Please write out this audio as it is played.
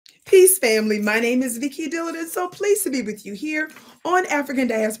Peace, family. My name is Vicki Dillard, and so pleased to be with you here on African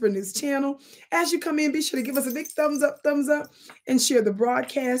Diaspora News Channel. As you come in, be sure to give us a big thumbs up, and share the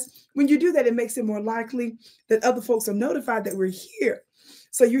broadcast. When you do that, it makes it more likely that other folks are notified that we're here.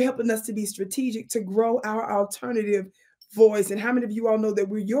 So you're helping us to be strategic to grow our alternative voice. And how many of you all know that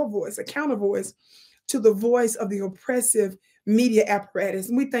we're your voice, a counter voice to the voice of the oppressive media apparatus?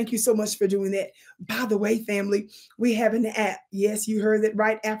 And we thank you so much for doing that. By the way, family, we have an app. Yes, you heard that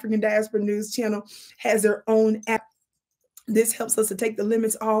right. African Diaspora News Channel has their own app. This helps us to take the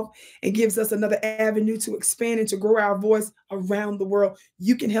limits off and gives us another avenue to expand and to grow our voice around the world.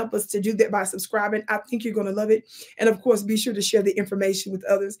 You can help us to do that by subscribing. I think you're going to love it. And of course, be sure to share the information with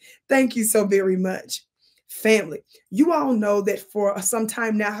others. Thank you so very much. Family, you all know that for some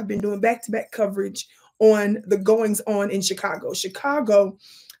time now, I've been doing back-to-back coverage on the goings on in Chicago. Chicago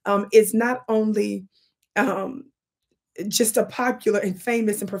is not only just a popular and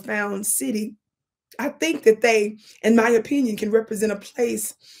famous and profound city. I think that they, in my opinion, can represent a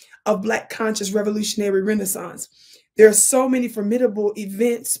place of Black conscious revolutionary renaissance. There are so many formidable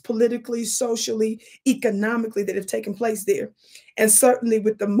events politically, socially, economically that have taken place there. And certainly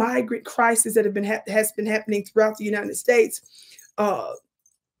with the migrant crisis that has been happening throughout the United States,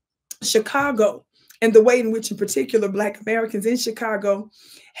 Chicago, and the way in which, in particular, Black Americans in Chicago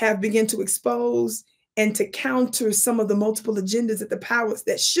have begun to expose and to counter some of the multiple agendas that the powers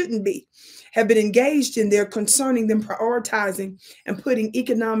that shouldn't be have been engaged in there concerning them prioritizing and putting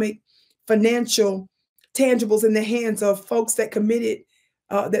economic, financial tangibles in the hands of folks that committed,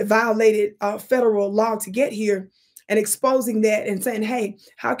 that violated federal law to get here, and exposing that and saying, hey,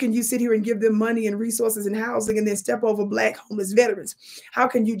 how can you sit here and give them money and resources and housing and then step over Black homeless veterans? How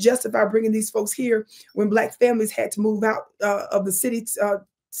can you justify bringing these folks here when Black families had to move out of the city to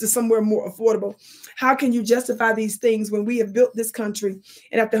somewhere more affordable? How can you justify these things when we have built this country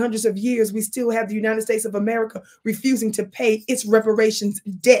and after hundreds of years, we still have the United States of America refusing to pay its reparations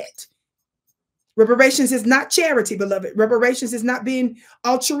debt? Reparations is not charity, beloved. Reparations is not being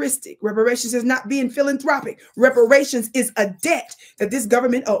altruistic. Reparations is not being philanthropic. Reparations is a debt that this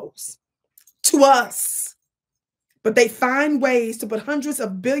government owes to us. But they find ways to put hundreds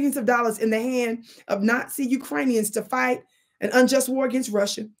of billions of dollars in the hand of Nazi Ukrainians to fight an unjust war against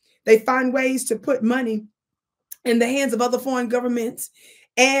Russia. They find ways to put money in the hands of other foreign governments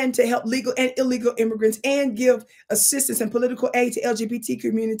and to help legal and illegal immigrants and give assistance and political aid to LGBT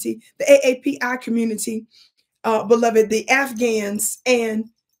community, the AAPI community, beloved, the Afghans, and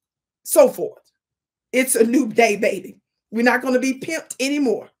so forth. It's a new day, baby. We're not going to be pimped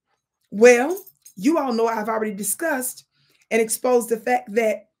anymore. Well, you all know I've already discussed and exposed the fact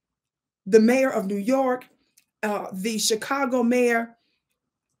that the mayor of New York, the Chicago mayor,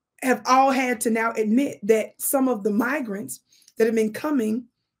 have all had to now admit that some of the migrants that have been coming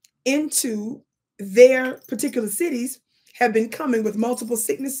into their particular cities have been coming with multiple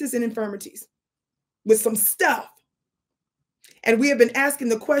sicknesses and infirmities, with some stuff. And we have been asking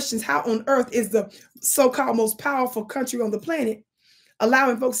the questions, how on earth is the so-called most powerful country on the planet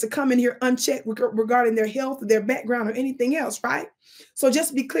allowing folks to come in here unchecked regarding their health, their background, or anything else, right? So just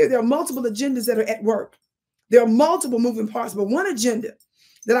to be clear, there are multiple agendas that are at work. There are multiple moving parts, but one agenda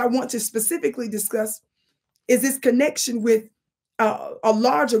that I want to specifically discuss is this connection with a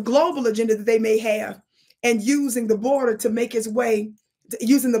larger global agenda that they may have, and using the border to make its way,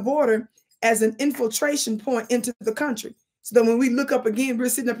 using the border as an infiltration point into the country. So that when we look up again, we're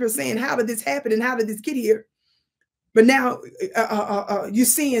sitting up here saying, how did this happen and how did this get here? But now you're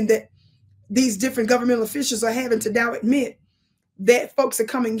seeing that these different governmental officials are having to now admit that folks are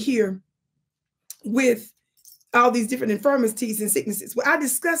coming here with all these different infirmities and sicknesses. Well, I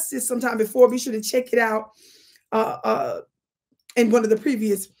discussed this sometime before. Be sure to check it out in one of the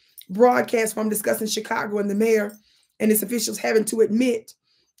previous broadcasts where I'm discussing Chicago and the mayor and its officials having to admit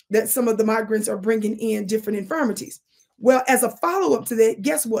that some of the migrants are bringing in different infirmities. Well, as a follow-up to that,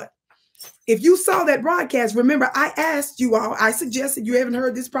 guess what? If you saw that broadcast, remember I asked you all, I suggested, you haven't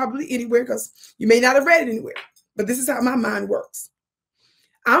heard this probably anywhere because you may not have read it anywhere, but this is how my mind works.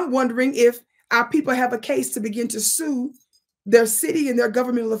 I'm wondering if our people have a case to begin to sue their city and their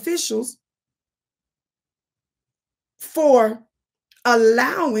governmental officials for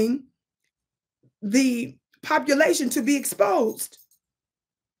allowing the population to be exposed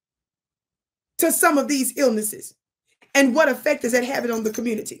to some of these illnesses, and what effect is that having on the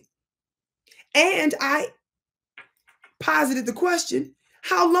community? And I posited the question,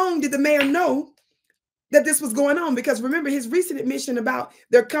 how long did the mayor know that this was going on? Because remember, his recent admission about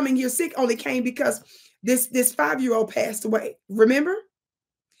they're coming here sick only came because this 5-year-old passed away, remember?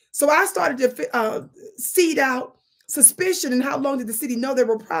 So I started to seed out suspicion and how long did the city know there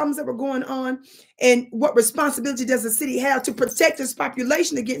were problems that were going on, and what responsibility does the city have to protect its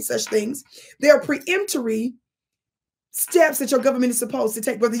population against such things. There are preemptory steps that your government is supposed to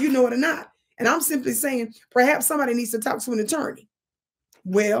take, whether you know it or not. And I'm simply saying, perhaps somebody needs to talk to an attorney.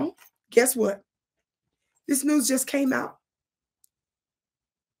 Well, guess what? This news just came out.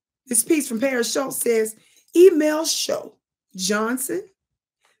 This piece from Paris Schultz says, emails show Johnson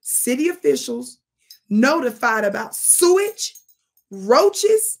city officials notified about sewage,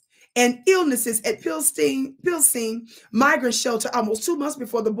 roaches, and illnesses at Pilsen migrant shelter almost 2 months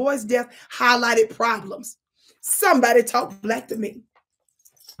before the boy's death highlighted problems. Somebody talk black to me.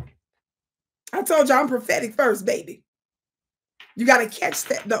 I told you I'm prophetic first, baby. You got to catch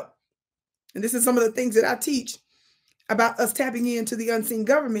that, though. And this is some of the things that I teach about us tapping into the unseen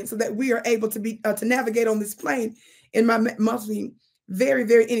government so that we are able to be to navigate on this plane in my monthly, very,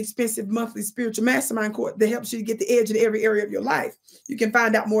 very inexpensive monthly spiritual mastermind course that helps you to get the edge in every area of your life. You can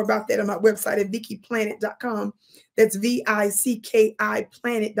find out more about that on my website at vickiplanet.com. That's VICKI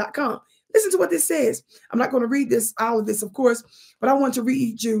planet.com. Listen to what this says. I'm not going to read all of this, of course, but I want to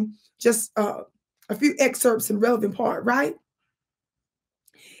read you just a few excerpts in relevant part, right?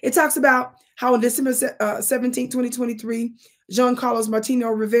 It talks about how on December 17, 2023, Jean Carlos Martino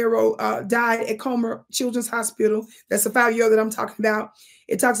Rivero died at Comer Children's Hospital. That's the 5-year-old that I'm talking about.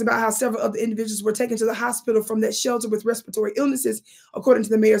 It talks about how several other individuals were taken to the hospital from that shelter with respiratory illnesses, according to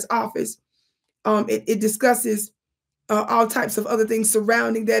the mayor's office. It discusses all types of other things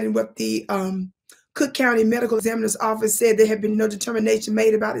surrounding that, and what the Cook County Medical Examiner's Office said there had been no determination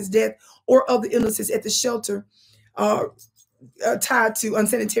made about his death or other illnesses at the shelter tied to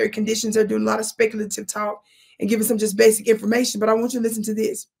unsanitary conditions. They're doing a lot of speculative talk and giving some just basic information, but I want you to listen to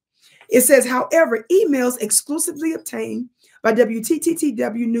this. It says, however, emails exclusively obtained by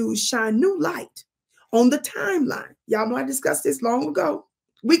WTTTW News shine new light on the timeline. Y'all know I discussed this long ago,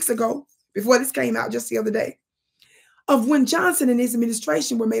 weeks ago, before this came out just the other day, of when Johnson and his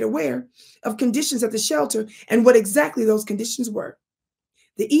administration were made aware of conditions at the shelter and what exactly those conditions were.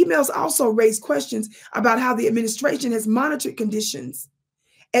 The emails also raised questions about how the administration has monitored conditions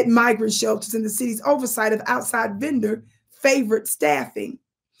at migrant shelters and the city's oversight of outside vendor favored staffing,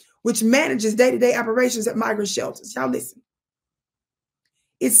 which manages day-to-day operations at migrant shelters. Y'all listen.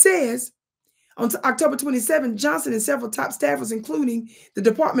 It says, on October 27, Johnson and several top staffers, including the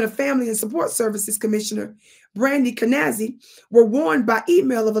Department of Family and Support Services Commissioner Brandy Canazzi, were warned by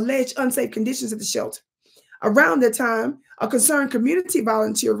email of alleged unsafe conditions at the shelter. Around that time, a concerned community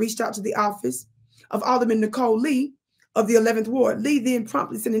volunteer reached out to the office of Alderman Nicole Lee of the 11th Ward. Lee then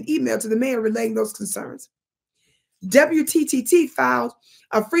promptly sent an email to the mayor relaying those concerns. WTTT filed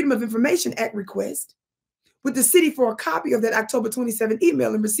a Freedom of Information Act request with the city for a copy of that October 27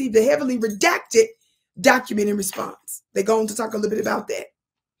 email and received a heavily redacted document in response. They go on to talk a little bit about that.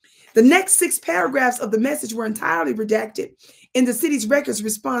 The next 6 paragraphs of the message were entirely redacted in the city's records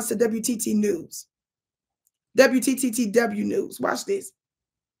response to WTTW News. Watch this.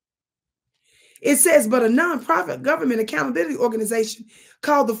 It says, but a nonprofit government accountability organization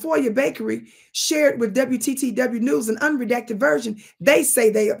called the Foyer Bakery shared with WTTW News an unredacted version they say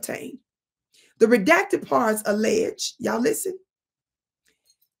they obtained. The redacted parts allege, y'all listen,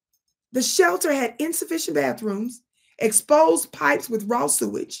 the shelter had insufficient bathrooms, exposed pipes with raw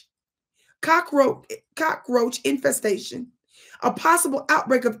sewage, cockroach infestation, a possible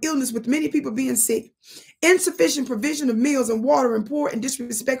outbreak of illness with many people being sick, insufficient provision of meals and water, and poor and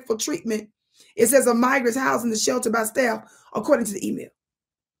disrespectful treatment, it says, of migrants housed in the shelter by staff, according to the email.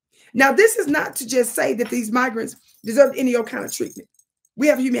 Now, this is not to just say that these migrants deserve any old kind of treatment. We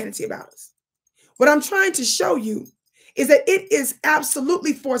have humanity about us. What I'm trying to show you is that it is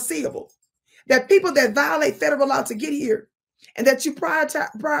absolutely foreseeable that people that violate federal law to get here and that you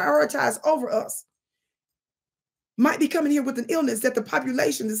prioritize over us might be coming here with an illness that the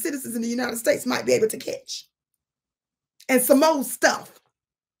population, the citizens in the United States might be able to catch. And some old stuff.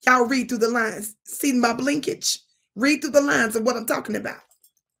 Y'all read through the lines. See my blinkage? Read through the lines of what I'm talking about.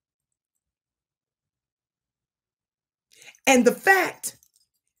 And the fact,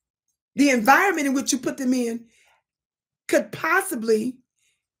 the environment in which you put them in could possibly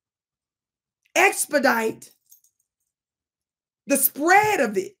expedite the spread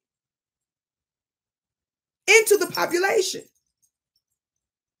of it into the population,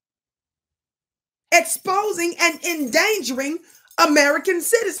 exposing and endangering American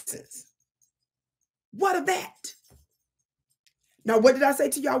citizens. What of that? Now, what did I say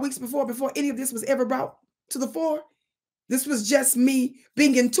to y'all weeks before any of this was ever brought to the fore? This was just me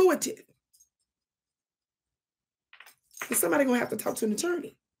being intuitive. But somebody gonna have to talk to an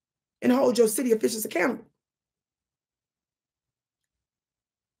attorney and hold your city officials accountable.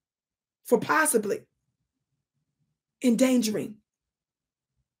 for possibly endangering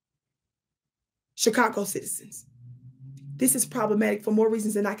Chicago citizens. This is problematic for more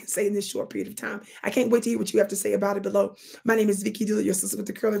reasons than I can say in this short period of time. I can't wait to hear what you have to say about it below. My name is Vicki Dillard, your sister with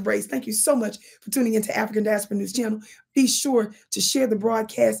the curly braids. Thank you so much for tuning into African Diaspora News Channel. Be sure to share the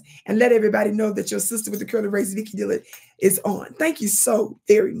broadcast and let everybody know that your sister with the curly braids, Vicki Dillard, is on. Thank you so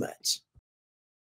very much.